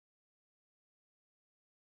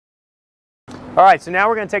All right, so now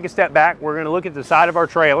we're going to take a step back. We're going to look at the side of our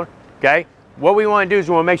trailer, okay? What we want to do is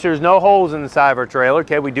we want to make sure there's no holes in the side of our trailer,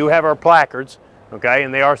 okay? We do have our placards, okay,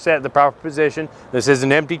 and they are set in the proper position. This is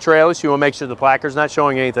an empty trailer, so you want to make sure the placard's not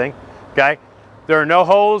showing anything, okay? There are no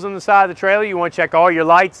holes in the side of the trailer. You want to check all your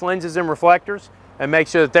lights, lenses, and reflectors and make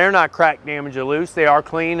sure that they're not cracked, damaged, or loose. They are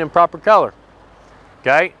clean and proper color,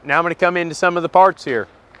 okay? Now I'm going to come into some of the parts here.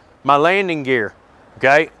 My landing gear,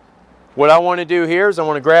 okay? What I want to do here is I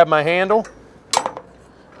want to grab my handle.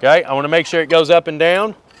 Okay, I want to make sure it goes up and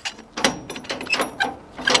down.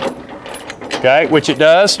 Okay, which it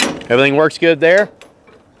does. Everything works good there.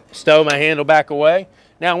 Stow my handle back away.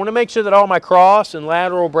 Now I want to make sure that all my cross and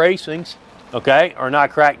lateral bracings, okay, are not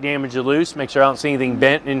cracked, damaged, or loose. Make sure I don't see anything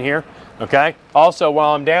bent in here. Okay. Also,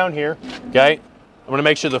 while I'm down here, okay, I want to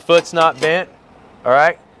make sure the foot's not bent. All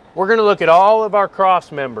right. We're going to look at all of our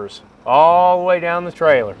cross members all the way down the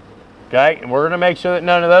trailer. Okay, and we're going to make sure that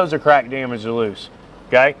none of those are cracked, damaged, or loose.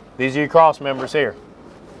 Okay, these are your cross members here.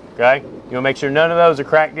 Okay, you want to make sure none of those are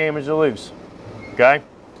cracked, damaged, or loose. Okay,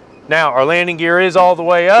 now our landing gear is all the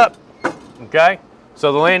way up. Okay,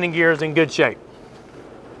 so the landing gear is in good shape.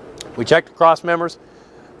 We checked the cross members.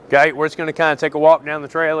 Okay, we're just going to kind of take a walk down the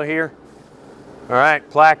trailer here. All right,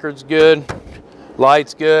 placard's good,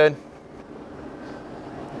 lights good.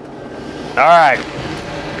 All right.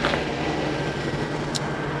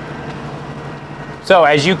 So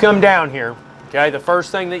as you come down here, okay, the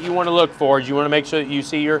first thing that you want to look for is you want to make sure that you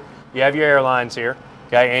see you have your air lines here,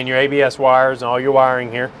 okay, and your ABS wires and all your wiring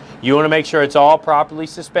here. You want to make sure it's all properly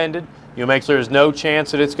suspended. You'll make sure there's no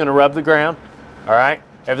chance that it's going to rub the ground. All right,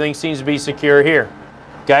 everything seems to be secure here.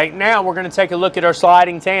 Okay, now we're going to take a look at our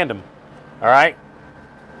sliding tandem. All right,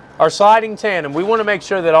 our sliding tandem, we want to make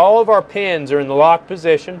sure that all of our pins are in the lock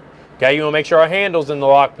position. Okay, you want to make sure our handle's in the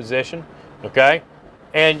lock position. Okay.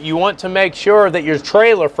 And you want to make sure that your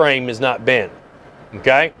trailer frame is not bent,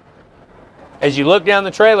 okay? As you look down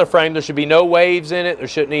the trailer frame, there should be no waves in it. There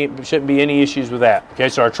shouldn't be any issues with that. Okay,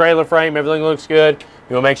 so our trailer frame, everything looks good.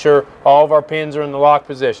 You want to make sure all of our pins are in the lock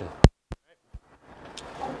position.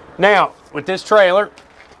 Now, with this trailer,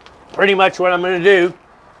 pretty much what I'm going to do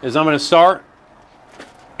is I'm going to start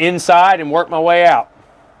inside and work my way out,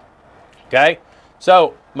 okay?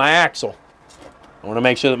 So, my axle. I want to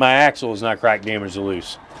make sure that my axle is not cracked, damaged, or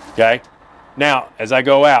loose. Okay? Now, as I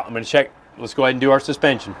go out, I'm going to check. Let's go ahead and do our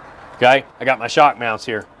suspension. Okay? I got my shock mounts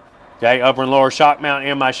here. Okay? Upper and lower shock mount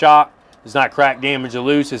and my shock is not cracked, damaged, or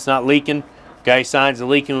loose. It's not leaking. Okay? Signs of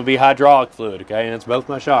leaking would be hydraulic fluid. Okay? And it's both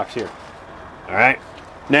my shocks here. All right?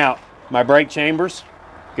 Now, my brake chambers.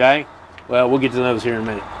 Okay? Well, we'll get to those here in a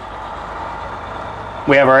minute.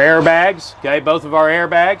 We have our airbags. Okay? Both of our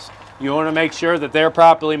airbags. You want to make sure that they're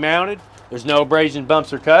properly mounted. There's no abrasion,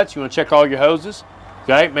 bumps, or cuts. You want to check all your hoses.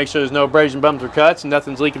 Okay, make sure there's no abrasion, bumps, or cuts, and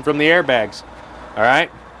nothing's leaking from the airbags. All right.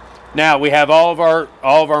 Now we have all of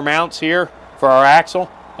our mounts here for our axle.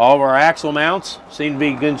 All of our axle mounts seem to be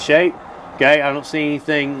in good shape. Okay, I don't see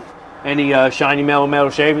any shiny metal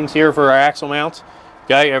shavings here for our axle mounts.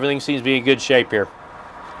 Okay, everything seems to be in good shape here.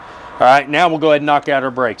 All right, now we'll go ahead and knock out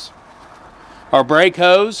our brakes. Our brake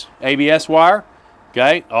hose, ABS wire.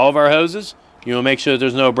 Okay, all of our hoses. You want to make sure that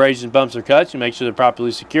there's no abrasions, bumps, or cuts. You make sure they're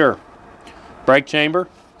properly secure. Brake chamber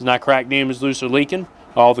is not cracked, damaged, loose, or leaking.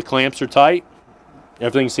 All the clamps are tight.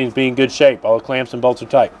 Everything seems to be in good shape. All the clamps and bolts are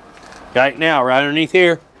tight. Okay, now right underneath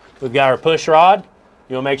here, we've got our push rod.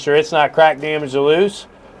 You want to make sure it's not cracked, damaged, or loose.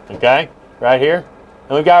 Okay, right here.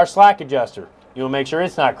 And we've got our slack adjuster. You want to make sure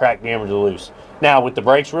it's not cracked, damaged, or loose. Now, with the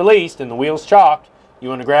brakes released and the wheels chalked, you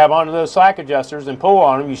want to grab onto those slack adjusters and pull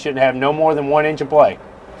on them. You shouldn't have no more than 1 inch of play.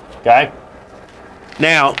 Okay.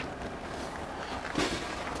 Now,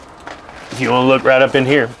 if you want to look right up in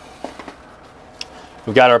here,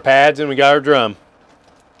 we've got our pads and we got our drum.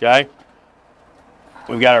 Okay,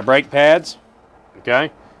 we've got our brake pads. Okay,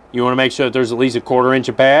 you want to make sure that there's at least a 1/4 inch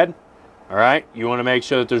of pad. All right, you want to make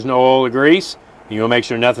sure that there's no oil or grease. You want to make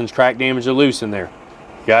sure nothing's cracked, damaged, or loose in there.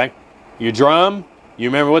 Okay, your drum, you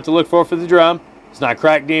remember what to look for the drum. It's not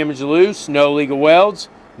cracked, damaged, or loose. No illegal welds.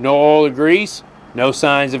 No oil or grease. No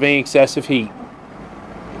signs of any excessive heat.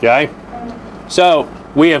 Okay, so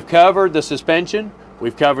we have covered the suspension,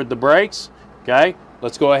 we've covered the brakes. Okay,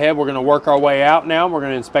 let's go ahead, we're going to work our way out now. We're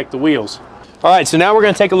going to inspect the wheels. All right, so now we're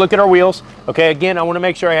going to take a look at our wheels. Okay, again, I want to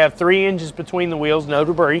make sure I have 3 inches between the wheels, no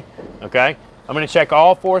debris. Okay, I'm going to check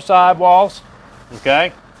all 4 sidewalls.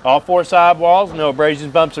 Okay, all 4 sidewalls, no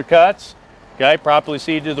abrasions, bumps, or cuts. Okay, properly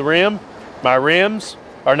seated to the rim. My rims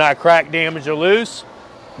are not cracked, damaged, or loose.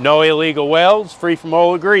 No illegal welds, free from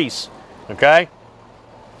oil or grease. Okay,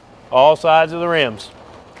 all sides of the rims.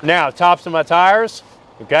 Now, tops of my tires.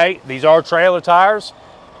 Okay, these are trailer tires.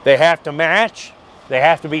 They have to match. They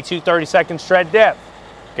have to be 2/32 tread depth,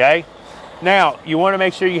 okay? Now, you want to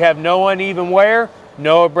make sure you have no uneven wear,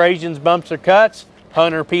 no abrasions, bumps, or cuts.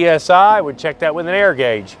 100 PSI, we'd check that with an air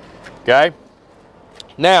gauge, okay?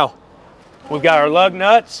 Now, we've got our lug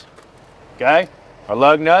nuts, okay? Our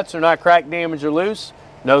lug nuts are not cracked, damaged, or loose.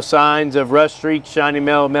 No signs of rust streaks, shiny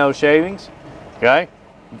metal shavings, okay?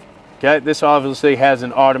 Okay, this obviously has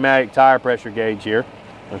an automatic tire pressure gauge here,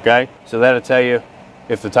 okay? So that'll tell you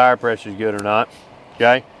if the tire pressure is good or not,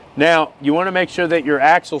 okay? Now, you want to make sure that your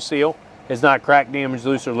axle seal is not cracked, damaged,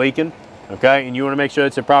 loose, or leaking, okay? And you want to make sure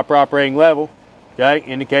it's a proper operating level, okay?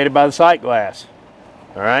 Indicated by the sight glass,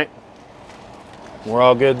 all right? We're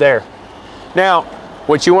all good there. Now,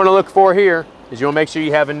 what you want to look for here is you want to make sure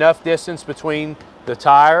you have enough distance between the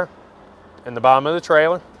tire and the bottom of the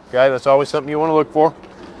trailer, okay? That's always something you want to look for,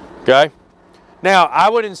 okay? Now, I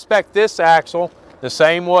would inspect this axle the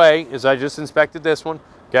same way as I just inspected this one,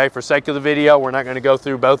 okay? For sake of the video, we're not going to go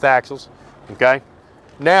through both axles, okay?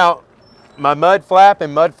 Now, my mud flap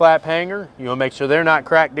and mud flap hanger, you want to make sure they're not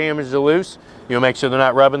cracked, damaged, or loose. You want to make sure they're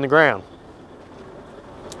not rubbing the ground.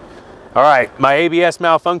 All right, my ABS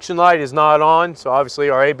malfunction light is not on, so obviously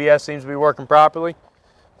our ABS seems to be working properly,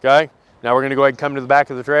 okay? Now we're going to go ahead and come to the back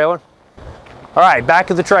of the trailer. All right, back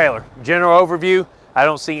of the trailer. General overview, I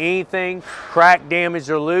don't see anything cracked, damaged,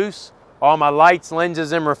 or loose. All my lights,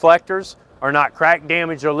 lenses, and reflectors are not cracked,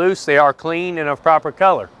 damaged, or loose. They are clean and of proper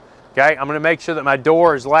color. Okay, I'm going to make sure that my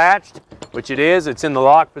door is latched, which it is. It's in the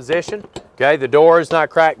lock position. Okay, the door is not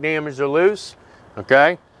cracked, damaged, or loose.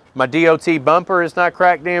 Okay, my DOT bumper is not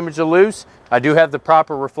cracked, damaged, or loose. I do have the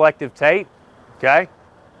proper reflective tape. Okay,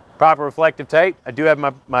 proper reflective tape. I do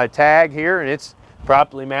have my tag here, and it's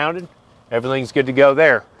properly mounted. Everything's good to go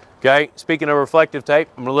there. Okay, speaking of reflective tape,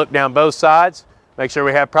 I'm going to look down both sides. Make sure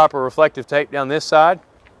we have proper reflective tape down this side.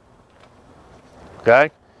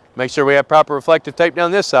 Okay, make sure we have proper reflective tape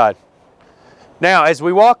down this side. Now, as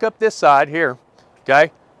we walk up this side here,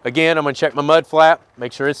 okay, again, I'm going to check my mud flap,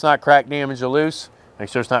 make sure it's not cracked, damaged, or loose. Make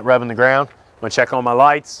sure it's not rubbing the ground. I'm going to check all my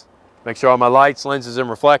lights, make sure all my lights, lenses, and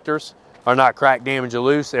reflectors are not cracked, damaged, or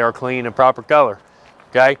loose. They are clean and proper color.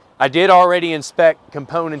 Okay, I did already inspect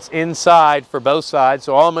components inside for both sides,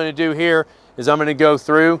 so all I'm going to do here is I'm going to go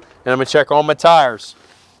through and I'm going to check all my tires.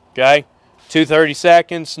 Okay,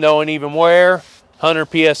 2/32, no uneven wear,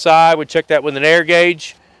 100 PSI, we check that with an air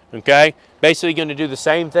gauge. Okay, basically going to do the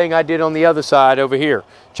same thing I did on the other side over here.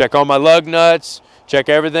 Check all my lug nuts, check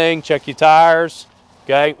everything, check your tires.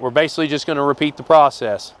 Okay, we're basically just going to repeat the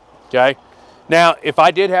process. Okay, now if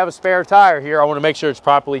I did have a spare tire here, I want to make sure it's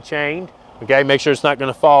properly chained. Okay, make sure it's not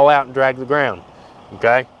going to fall out and drag the ground.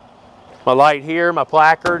 Okay, my light here, my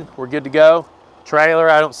placard, we're good to go. Trailer,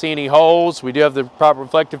 I don't see any holes. We do have the proper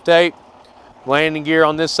reflective tape. Landing gear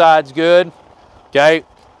on this side's good. Okay,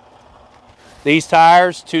 these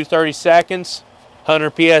tires, 2/32,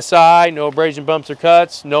 100 PSI, no abrasion, bumps, or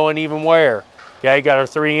cuts, no uneven wear. Okay, got our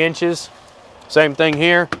 3 inches. Same thing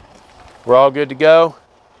here. We're all good to go.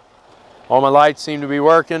 All my lights seem to be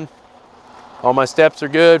working. All my steps are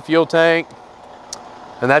good, fuel tank.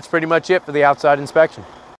 And that's pretty much it for the outside inspection.